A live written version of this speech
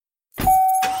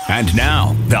And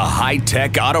now, the High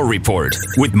Tech Auto Report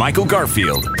with Michael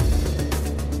Garfield.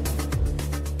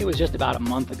 It was just about a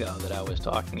month ago that I was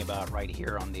talking about right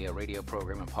here on the radio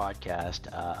program and podcast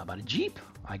about a Jeep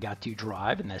I got to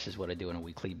drive, and this is what I do on a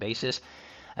weekly basis.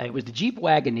 It was the Jeep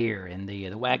Wagoneer, and the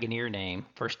Wagoneer name,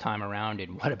 first time around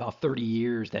in, about 30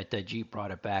 years that Jeep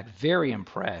brought it back. Very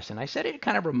impressed. And I said it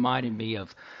kind of reminded me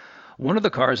of one of the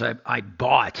cars I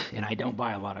bought, and I don't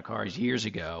buy a lot of cars, years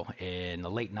ago in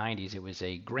the late 90s. It was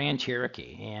a Grand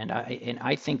Cherokee, and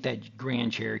I think that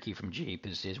Grand Cherokee from Jeep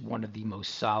is one of the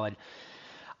most solid,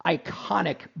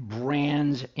 iconic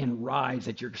brands and rides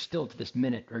that you're still to this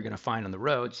minute are going to find on the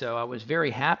road. So I was very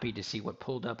happy to see what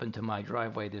pulled up into my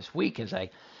driveway this week as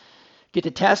I get to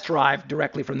test drive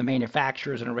directly from the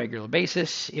manufacturers on a regular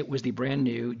basis. It was the brand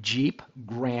new Jeep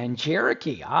Grand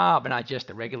Cherokee. But not just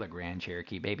the regular Grand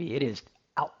Cherokee, baby. It is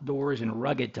outdoors and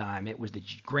rugged time. It was the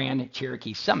Grand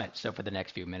Cherokee Summit. So for the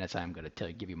next few minutes, I'm going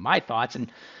to give you my thoughts,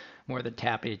 and more than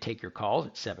happy to take your calls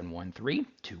at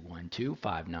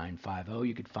 713-212-5950.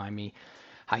 You can find me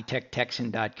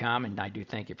hightech-texan.com, and I do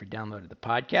thank you for downloading the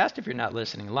podcast. If you're not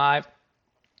listening live,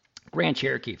 Grand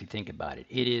Cherokee, if you think about it,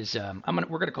 it is. We're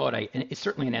going to call it it's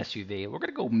certainly an SUV. We're going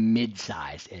to go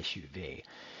mid-sized SUV,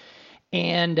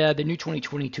 and the new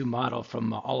 2022 model,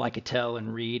 from all I could tell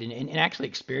and read and actually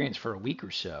experience for a week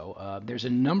or so, there's a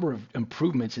number of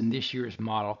improvements in this year's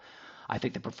model. I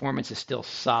think the performance is still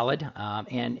solid,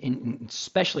 and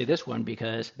especially this one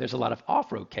because there's a lot of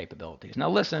off-road capabilities. Now,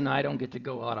 listen, I don't get to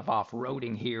go a lot of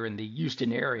off-roading here in the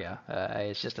Houston area.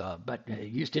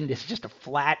 Houston is just a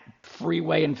flat,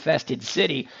 freeway-infested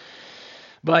city.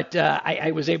 But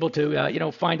I was able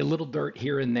to, find a little dirt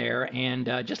here and there, and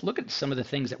just look at some of the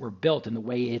things that were built and the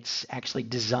way it's actually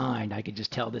designed. I could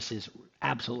just tell this is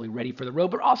absolutely ready for the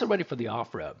road, but also ready for the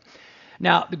off-road.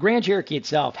 Now, the Grand Cherokee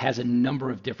itself has a number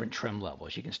of different trim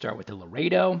levels. You can start with the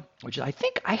Laredo, which I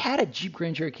think I had a Jeep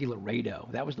Grand Cherokee Laredo.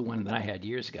 That was the one that I had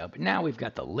years ago. But now we've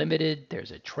got the Limited, there's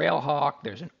a Trailhawk,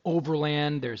 there's an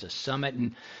Overland, there's a Summit,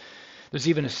 and there's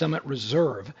even a Summit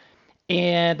Reserve.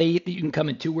 And you can come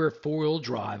in two-wheel, four-wheel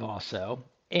drive also.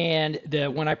 And the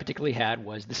one I particularly had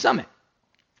was the Summit.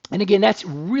 And again, that's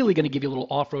really going to give you a little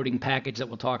off-roading package that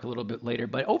we'll talk a little bit later.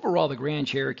 But overall, the Grand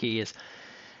Cherokee is,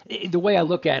 the way I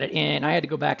look at it, and I had to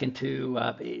go back into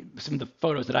some of the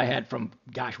photos that I had from,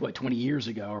 20 years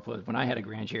ago, or when I had a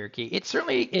Grand Cherokee. It's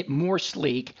certainly more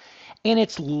sleek, and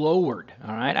it's lowered,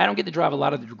 all right? I don't get to drive a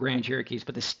lot of the Grand Cherokees,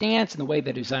 but the stance and the way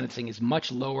they designed this thing is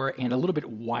much lower and a little bit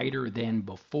wider than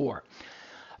before.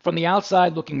 From the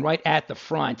outside, looking right at the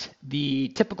front, the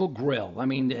typical grille,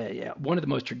 one of the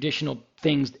most traditional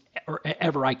things or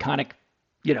ever iconic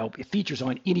features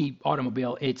on any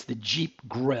automobile, it's the Jeep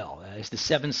grille. It's the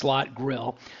 7-slot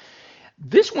grille.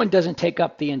 This one doesn't take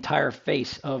up the entire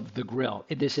face of the grille.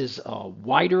 This is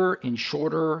wider and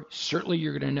shorter. Certainly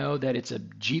you're going to know that it's a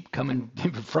Jeep coming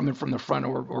from the front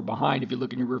or behind if you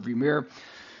look in your rearview mirror.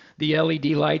 The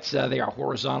LED lights, they are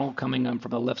horizontal, coming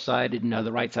from the left side and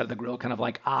the right side of the grille, kind of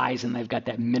like eyes, and they've got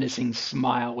that menacing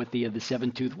smile with the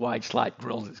 7-tooth wide slot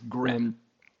grille, this grin.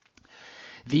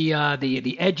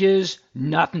 The edges,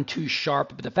 nothing too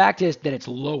sharp, but the fact is that it's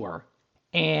lower,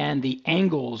 and the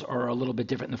angles are a little bit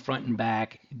different in the front and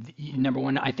back. Number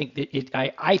one, I think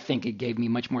it gave me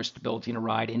much more stability in a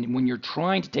ride, and when you're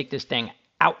trying to take this thing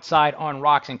outside on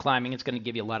rocks and climbing, it's going to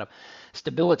give you a lot of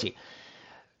stability.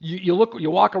 You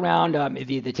walk around,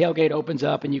 the tailgate opens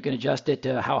up, and you can adjust it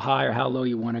to how high or how low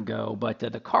you want to go. But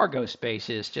the cargo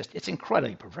space is it's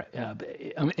incredibly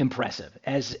impressive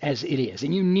as it is.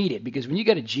 And you need it because when you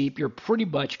get a Jeep, you're pretty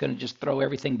much going to just throw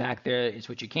everything back there as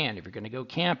what you can. If you're going to go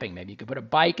camping, maybe you could put a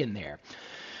bike in there.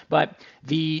 But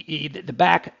the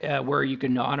back where you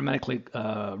can automatically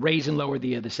raise and lower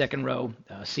the second row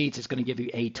seats, it's going to give you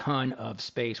a ton of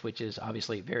space, which is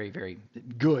obviously very, very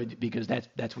good because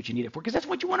that's what you need it for. Because that's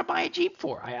what you want to buy a Jeep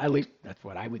for. At least that's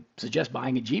what I would suggest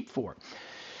buying a Jeep for.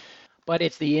 But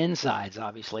it's the insides,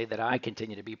 obviously, that I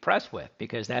continue to be impressed with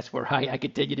because that's where I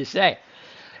continue to say,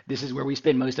 this is where we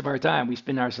spend most of our time. We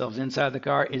spend ourselves inside the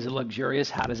car. Is it luxurious?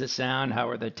 How does it sound? How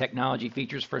are the technology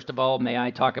features? First of all, may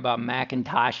I talk about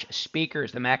Macintosh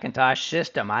speakers, the Macintosh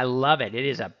system. I love it. It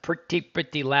is a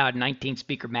pretty loud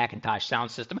 19-speaker Macintosh sound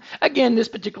system. Again, this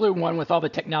particular one with all the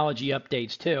technology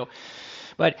updates too.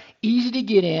 But easy to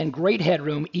get in, great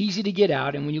headroom, easy to get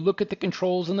out. And when you look at the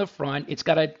controls in the front, it's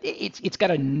got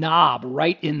a knob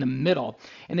right in the middle.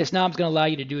 And this knob's going to allow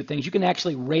you to do things. You can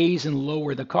actually raise and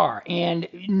lower the car. And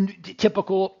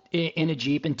typical in a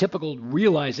Jeep, and typical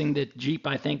realizing that Jeep,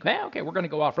 I think, okay, we're going to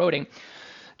go off-roading.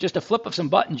 just a flip of some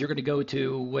buttons, you're going to go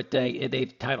to what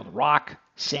they've titled rock,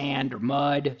 sand, or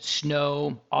mud,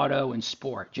 snow, auto, and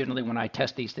sport. Generally, when I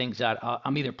test these things out,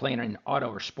 I'm either playing in auto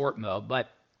or sport mode, but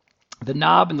the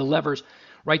knob and the levers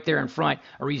right there in front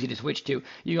are easy to switch to.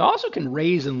 You also can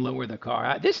raise and lower the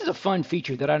car. This is a fun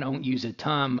feature that I don't use a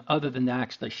ton other than to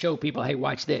actually show people, hey,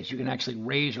 watch this. You can actually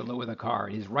raise or lower the car.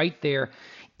 It is right there,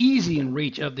 easy in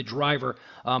reach of the driver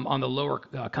on the lower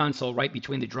console, right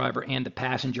between the driver and the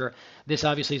passenger. This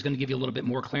obviously is going to give you a little bit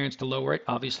more clearance to lower it.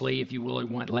 Obviously, if you really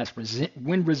want less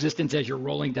wind resistance as you're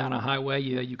rolling down a highway,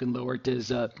 you can lower it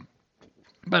as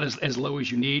about as low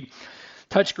as you need.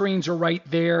 Touchscreens are right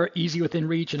there, easy within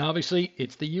reach, and obviously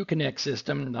it's the Uconnect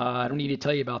system. I don't need to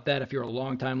tell you about that. If you're a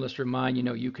long-time listener of mine, you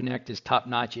know Uconnect is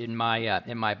top-notch in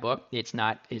my book. It's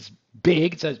not as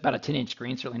big. It's about a 10-inch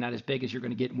screen, certainly not as big as you're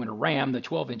going to get in a RAM, the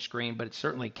 12-inch screen, but it's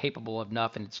certainly capable of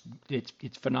enough, and it's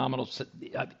phenomenal.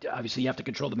 Obviously, you have to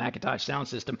control the Macintosh sound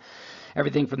system,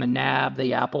 everything from the nav,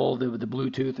 the Apple, the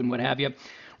Bluetooth, and what have you.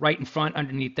 Right in front,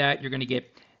 underneath that, you're going to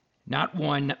get not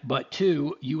one, but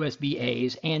two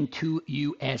USB-A's and two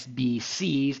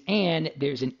USB-C's, and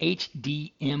there's an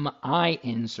HDMI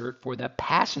insert for the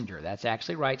passenger. That's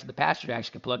actually right. So the passenger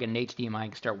actually can plug in an HDMI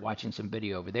and start watching some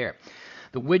video over there.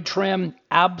 The wood trim,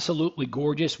 absolutely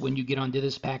gorgeous when you get onto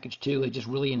this package too. It just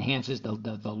really enhances the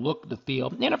look, the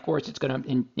feel, and of course it's going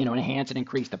to enhance and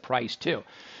increase the price too.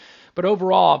 But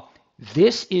overall,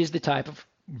 this is the type of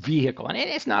vehicle, and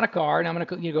it's not a car, and I'm going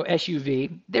to go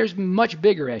SUV. There's much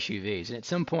bigger SUVs, and at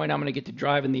some point I'm going to get to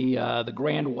driving the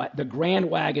Grand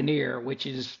Wagoneer, which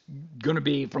is going to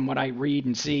be, from what I read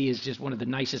and see, is just one of the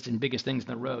nicest and biggest things in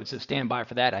the road. So stand by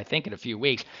for that, I think, in a few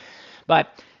weeks. But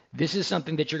this is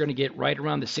something that you're going to get right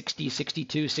around the $60,000,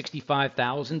 $62,000,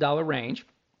 $65,000 range.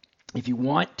 If you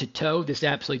want to tow, this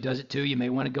absolutely does it too. You may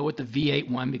want to go with the V8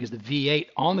 one, because the V8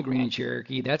 on the Grand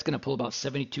Cherokee, that's going to pull about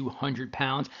 7,200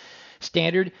 pounds.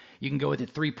 Standard, you can go with a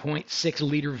 3.6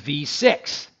 liter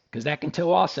V6, because that can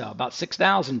tow also about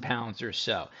 6,000 pounds or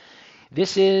so.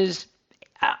 This is,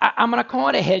 I'm going to call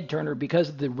it a head turner because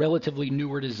of the relatively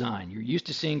newer design. You're used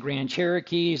to seeing Grand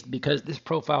Cherokees, because this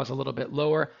profile is a little bit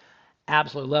lower.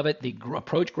 Absolutely love it. The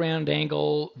approach ground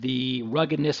angle, the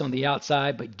ruggedness on the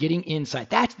outside, but getting inside,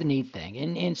 that's the neat thing.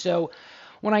 And so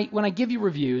when I give you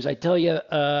reviews, I tell you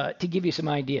to give you some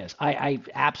ideas. I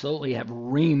absolutely have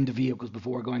reamed vehicles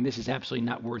before going, this is absolutely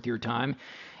not worth your time.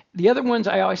 The other ones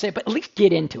I always say, but at least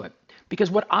get into it. Because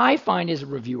what I find as a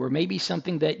reviewer may be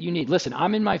something that you need. Listen,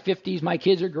 I'm in my 50s. My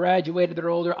kids are graduated. They're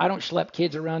older. I don't schlep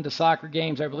kids around to soccer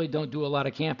games. I really don't do a lot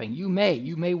of camping. You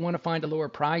may want to find a lower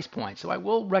price point. So I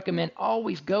will recommend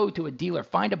always go to a dealer.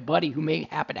 Find a buddy who may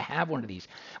happen to have one of these,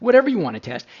 whatever you want to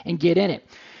test, and get in it.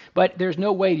 But there's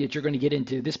no way that you're going to get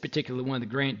into this particular one,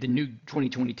 the new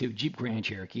 2022 Jeep Grand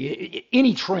Cherokee.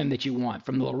 Any trim that you want,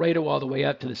 from the Laredo all the way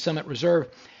up to the Summit Reserve,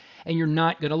 and you're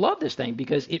not going to love this thing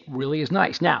because it really is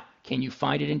nice. Now, can you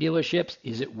find it in dealerships?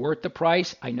 Is it worth the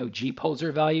price? I know Jeep holds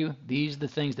their value. These are the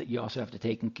things that you also have to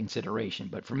take in consideration.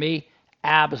 But for me,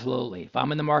 absolutely. If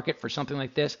I'm in the market for something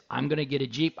like this, I'm going to get a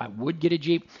Jeep. I would get a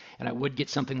Jeep, and I would get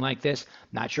something like this.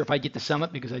 Not sure if I get the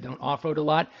Summit because I don't off-road a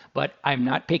lot, but I'm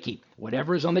not picky.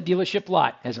 Whatever is on the dealership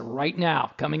lot as of right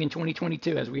now, coming in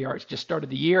 2022, as we are, it's just started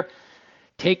the year,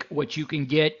 take what you can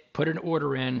get, put an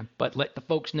order in, but let the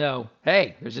folks know,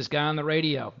 hey, there's this guy on the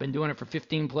radio, been doing it for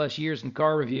 15 plus years in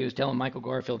car reviews, telling Michael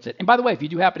Garfield it. And by the way, if you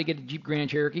do happen to get a Jeep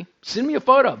Grand Cherokee, send me a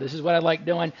photo. This is what I like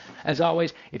doing. As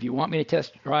always, if you want me to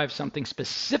test drive something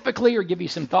specifically or give you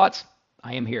some thoughts,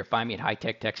 I am here. Find me at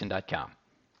hightechtexan.com.